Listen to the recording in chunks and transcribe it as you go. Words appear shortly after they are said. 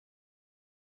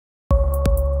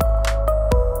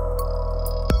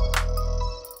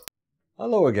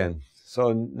Hello again.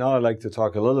 So now I'd like to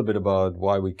talk a little bit about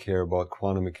why we care about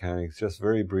quantum mechanics, just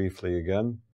very briefly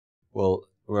again. Well,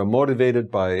 we're motivated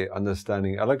by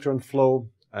understanding electron flow,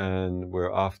 and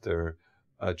we're after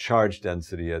charge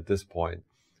density at this point.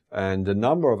 And the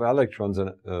number of electrons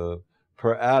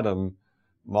per atom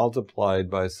multiplied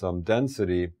by some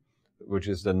density, which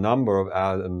is the number of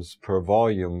atoms per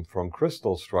volume from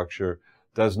crystal structure,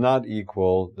 does not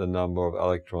equal the number of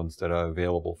electrons that are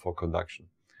available for conduction.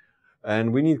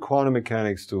 And we need quantum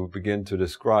mechanics to begin to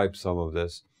describe some of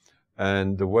this.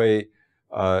 And the way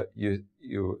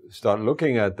you start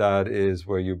looking at that is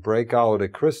where you break out a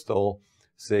crystal,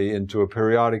 say, into a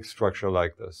periodic structure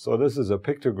like this. So this is a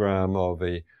pictogram of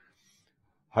a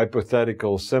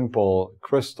hypothetical simple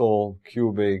crystal,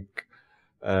 cubic,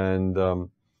 and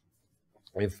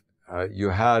if you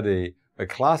had a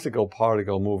classical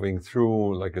particle moving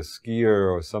through like a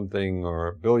skier or something,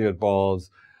 or billiard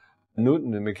balls,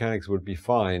 Newton mechanics would be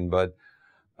fine, but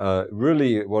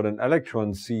really what an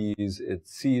electron sees, it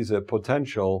sees a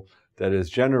potential that is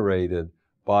generated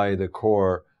by the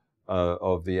core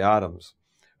of the atoms.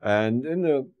 And in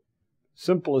the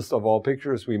simplest of all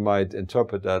pictures, we might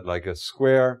interpret that like a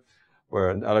square, where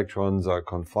electrons are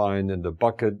confined in the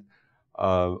bucket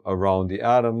around the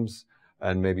atoms,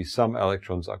 and maybe some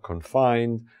electrons are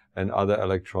confined, and other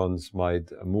electrons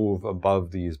might move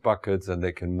above these buckets, and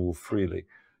they can move freely.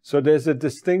 So there's a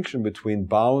distinction between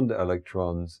bound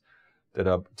electrons that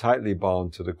are tightly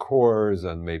bound to the cores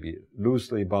and maybe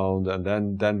loosely bound, and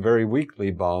then very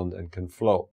weakly bound and can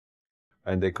flow.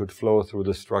 And they could flow through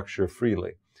the structure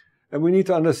freely. And we need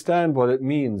to understand what it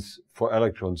means for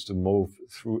electrons to move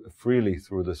freely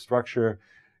through the structure.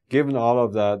 Given all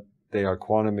of that, they are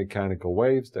quantum mechanical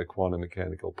waves, they're quantum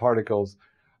mechanical particles,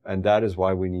 and that is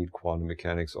why we need quantum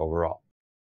mechanics overall.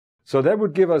 So that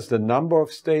would give us the number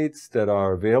of states that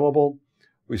are available.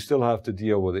 We still have to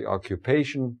deal with the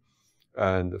occupation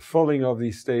and the filling of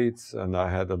these states, and I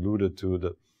had alluded to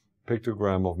the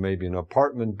pictogram of maybe an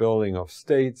apartment building of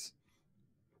states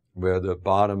where the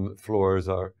bottom floors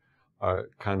are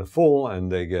kind of full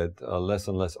and they get less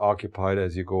and less occupied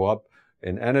as you go up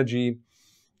in energy,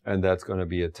 and that's going to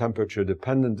be a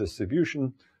temperature-dependent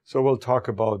distribution. So we'll talk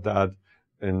about that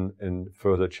in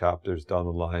further chapters down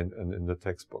the line and in the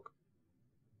textbook.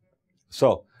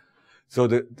 So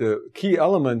the key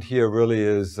element here really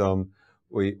is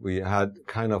we had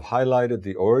kind of highlighted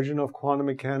the origin of quantum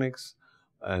mechanics,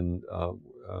 and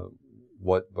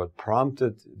what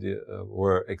prompted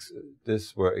were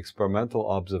experimental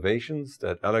observations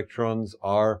that electrons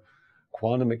are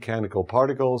quantum mechanical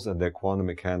particles and they're quantum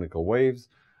mechanical waves,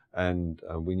 and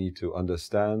we need to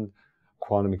understand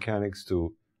quantum mechanics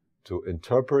to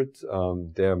interpret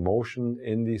their motion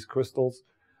in these crystals.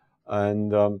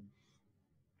 And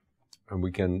we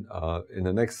can, in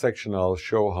the next section, I'll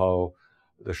show how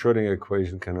the Schrödinger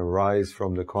equation can arise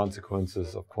from the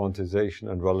consequences of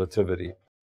quantization and relativity.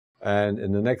 And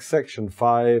in the next section,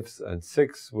 5 and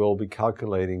 6, we'll be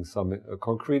calculating some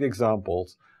concrete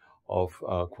examples of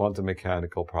quantum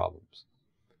mechanical problems.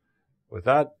 With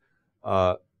that,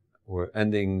 we're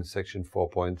ending section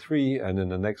 4.3, and in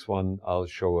the next one, I'll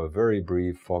show a very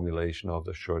brief formulation of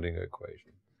the Schrödinger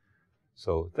equation.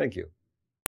 So, thank you.